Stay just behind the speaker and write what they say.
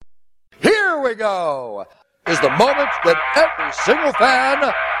we go. Is the moment that every single fan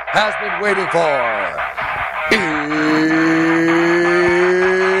has been waiting for.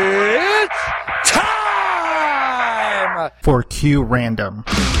 It's time for Q Random.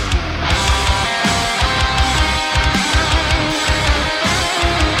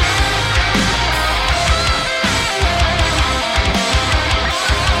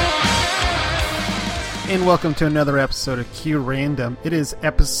 And welcome to another episode of Q Random. It is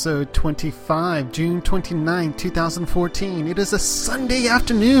episode 25, June 29, 2014. It is a Sunday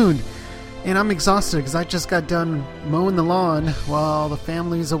afternoon, and I'm exhausted because I just got done mowing the lawn while the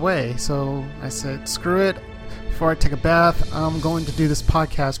family's away. So I said, screw it. Before I take a bath, I'm going to do this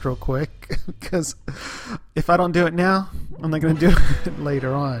podcast real quick because if I don't do it now, I'm not going to do it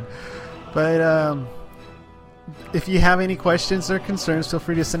later on. But if you have any questions or concerns, feel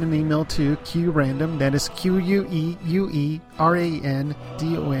free to send an email to QUEURANDOM, that is QUEUERANDOM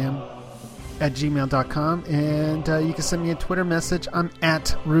 @gmail.com, and you can send me a Twitter message. I'm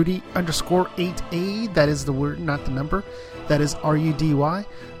at Rudy_8A, that is the word, not the number. That is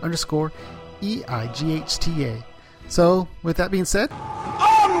RUDY_EIGHTA. So, with that being said,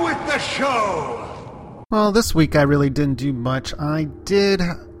 on with the show! Well, this week I really didn't do much. I did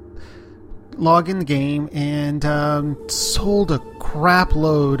log in the game and sold a crap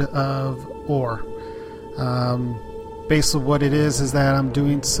load of ore. Basically what it is that I'm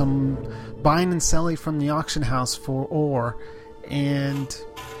doing some buying and selling from the auction house for ore, and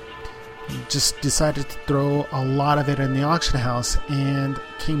just decided to throw a lot of it in the auction house and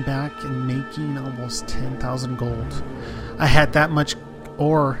came back and making almost 10,000 gold. I had that much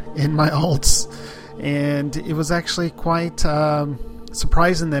ore in my alts, and it was actually quite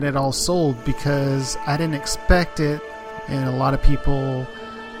surprising that it all sold because I didn't expect it, and a lot of people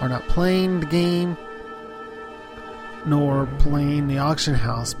are not playing the game nor playing the auction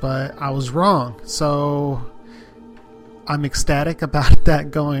house, but I was wrong. So I'm ecstatic about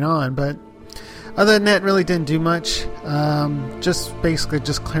that going on, but other than that, really didn't do much. Just basically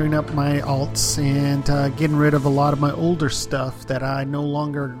just clearing up my alts and getting rid of a lot of my older stuff that I no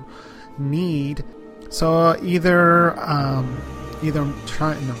longer need. So either I'm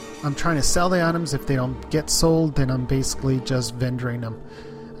trying to sell the items. If they don't get sold, then I'm basically just vendoring them.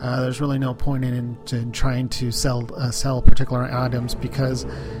 There's really no point in trying to sell particular items because,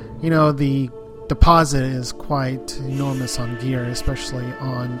 you know, the deposit is quite enormous on gear, especially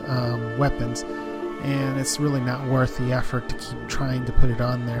on weapons, and it's really not worth the effort to keep trying to put it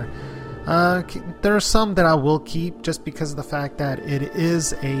on there. There are some that I will keep just because of the fact that it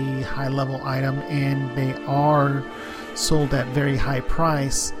is a high level item and they are sold at very high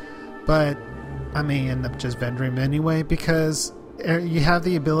price, but I may end up just vendoring them anyway because you have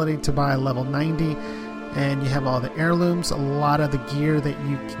the ability to buy a level 90 and you have all the heirlooms. A lot of the gear that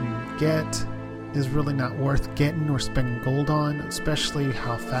you can get is really not worth getting or spending gold on, especially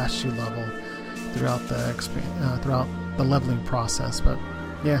how fast you level throughout the leveling process. But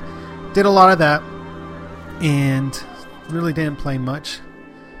yeah, did a lot of that and really didn't play much,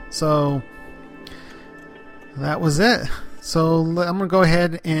 so that was it. So I'm going to go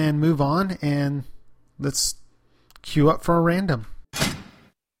ahead and move on, and let's queue up for a random.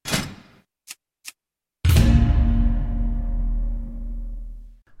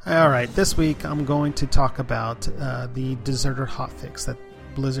 Alright, this week I'm going to talk about the Deserter hotfix that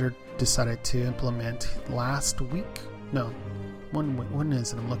Blizzard decided to implement last week. No, when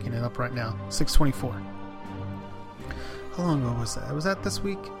is it? I'm looking it up right now. 6/24. How long ago was that? Was that this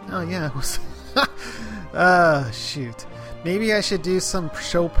week? Oh yeah, it was. Shoot. Maybe I should do some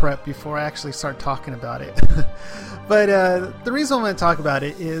show prep before I actually start talking about it. But the reason I'm going to talk about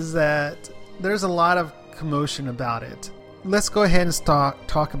it is that there's a lot of commotion about it. Let's go ahead and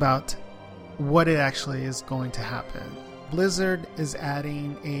talk about what it actually is going to happen. Blizzard is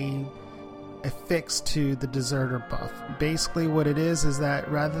adding a fix to the Deserter buff. Basically what it is that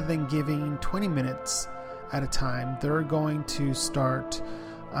rather than giving 20 minutes at a time, they're going to start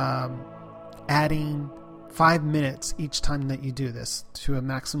adding 5 minutes each time that you do this, to a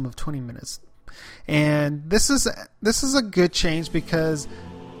maximum of 20 minutes. And this is a good change because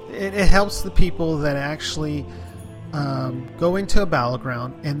it helps the people that actually go into a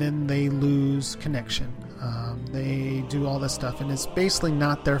battleground and then they lose connection. They do all this stuff and it's basically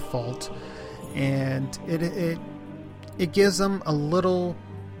not their fault, and it gives them a little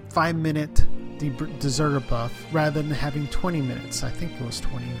 5-minute Deserter buff rather than having 20 minutes. I think it was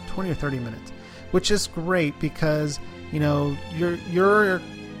 20 or 30 minutes, which is great because, you know, you're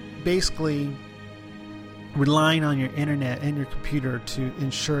basically relying on your internet and your computer to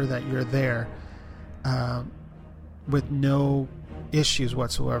ensure that you're there with no issues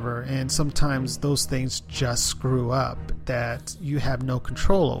whatsoever, and sometimes those things just screw up that you have no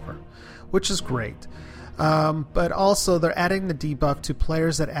control over, which is great. But also they're adding the debuff to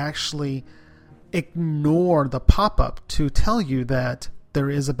players that actually ignore the pop-up to tell you that there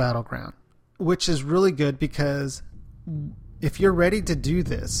is a battleground, which is really good, because if you're ready to do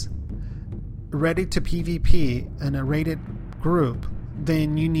this, ready to PvP in a rated group,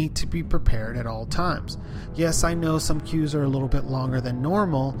 then you need to be prepared at all times. Yes, I know some queues are a little bit longer than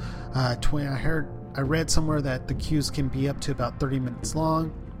normal. I read somewhere that the queues can be up to about 30 minutes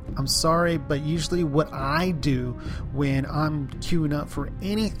long. I'm sorry, but usually what I do when I'm queuing up for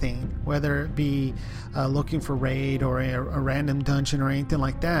anything, whether it be looking for raid or a random dungeon or anything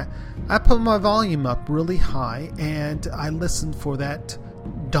like that, I put my volume up really high and I listen for that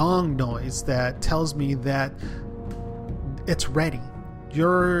dong noise that tells me that it's ready.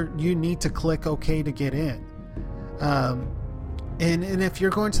 You need to click OK to get in. And if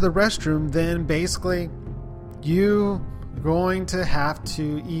you're going to the restroom, then basically you going to have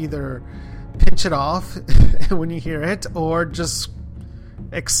to either pinch it off when you hear it, or just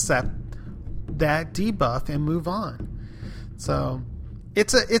accept that debuff and move on. So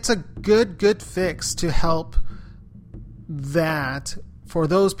it's a good fix to help that for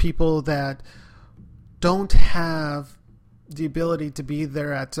those people that don't have the ability to be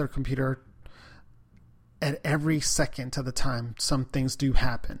there at their computer at every second of the time. Some things do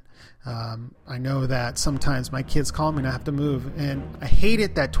happen. I know that sometimes my kids call me and I have to move, and I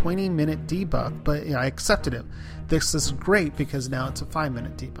hated that 20-minute debuff, but I accepted it. This is great because now it's a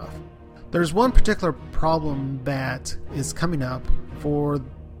 5-minute debuff. There's one particular problem that is coming up for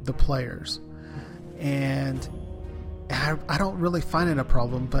the players, and I don't really find it a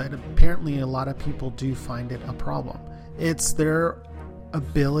problem, but apparently a lot of people do find it a problem. It's their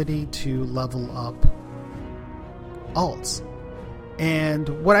ability to level up alts.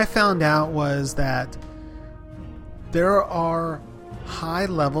 And what I found out was that there are high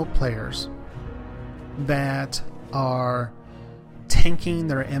level players that are tanking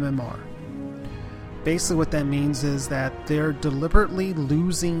their MMR. Basically what that means is that they're deliberately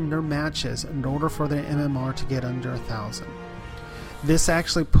losing their matches in order for their MMR to get under 1,000. This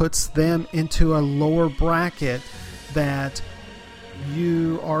actually puts them into a lower bracket that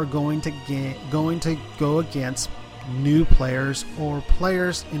you are going to go against new players or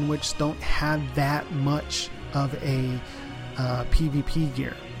players in which don't have that much of a PvP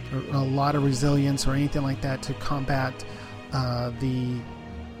gear or a lot of resilience or anything like that to combat the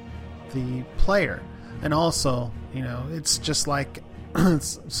player. And also, it's just like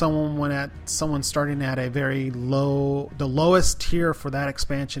someone starting at a very low, the lowest tier for that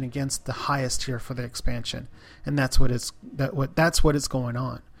expansion against the highest tier for the expansion, and that's what is going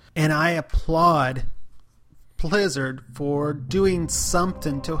on. And I applaud Blizzard for doing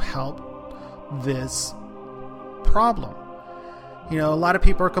something to help this problem. A lot of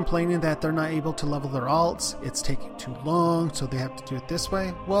people are complaining that they're not able to level their alts. It's taking too long, so they have to do it this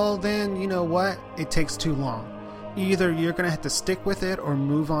way. Well, then, you know what? It takes too long. Either you're going to have to stick with it or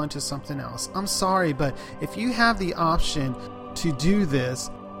move on to something else. I'm sorry, but if you have the option to do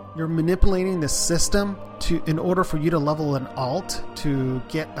this, you're manipulating the system in order for you to level an alt to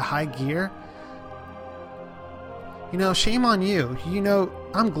get the high gear. Shame on you.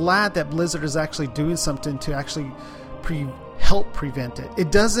 I'm glad that Blizzard is actually doing something to actually help prevent it.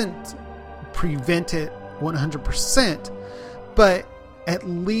 It doesn't prevent it 100%, but at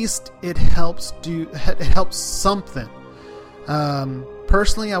least it helps something.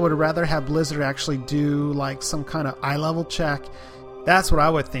 Personally, I would rather have Blizzard actually do like some kind of eye level check. That's what I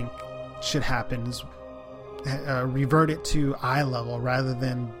would think should happen, is revert it to eye level rather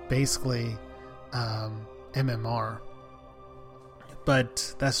than basically MMR.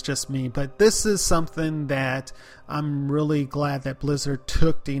 But that's just me. But this is something that I'm really glad that Blizzard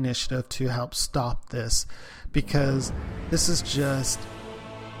took the initiative to help stop this, because this is just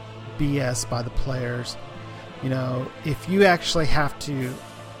BS by the players. If you actually have to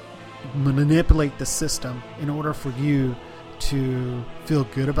manipulate the system in order for you to feel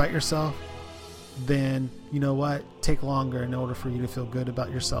good about yourself, then you know what? Take longer in order for you to feel good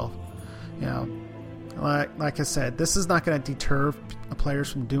about yourself. Like I said, this is not going to deter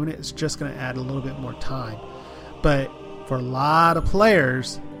players from doing it. It's just going to add a little bit more time. But for a lot of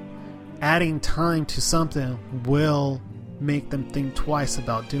players, adding time to something will make them think twice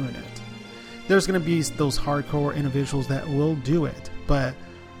about doing it. There's going to be those hardcore individuals that will do it, but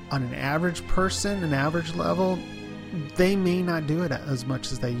on an average person, an average level, they may not do it as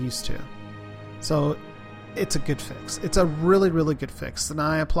much as they used to. So it's a good fix. It's a really, really good fix, and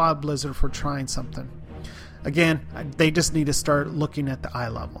I applaud Blizzard for trying something. again, they just need to start looking at the eye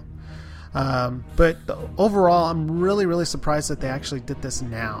level. But overall, I'm really, really surprised that they actually did this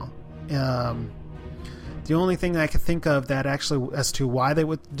now. The only thing I could think of that actually as to why they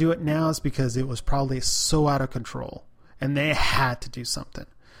would do it now is because it was probably so out of control and they had to do something.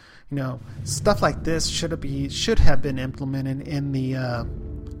 You know, stuff like this should have been implemented in the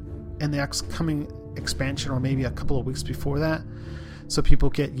upcoming expansion, or maybe a couple of weeks before that, so people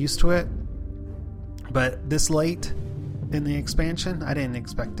get used to it. But this late in the expansion, I didn't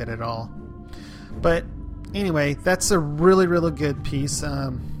expect it at all. But anyway, that's a really, really good piece.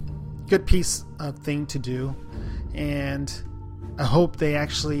 Good piece of thing to do, and I hope they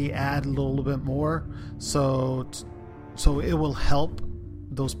actually add a little bit more, so it will help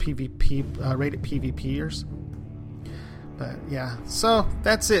those PvP rated PvPers. But yeah, so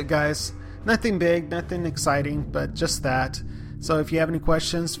that's it, guys. Nothing big, nothing exciting, but just that. So if you have any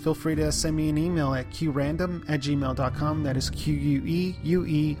questions, feel free to send me an email at qrandom@gmail.com. That is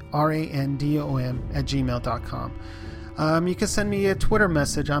QUEUERANDOM@gmail.com. You can send me a Twitter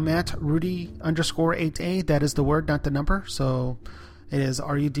message. I'm at Rudy_8A. That is the word, not the number. So it is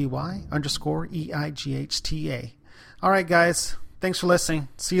RUDY_EIGHTA. All right, guys. Thanks for listening.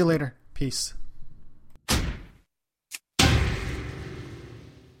 See you later. Peace.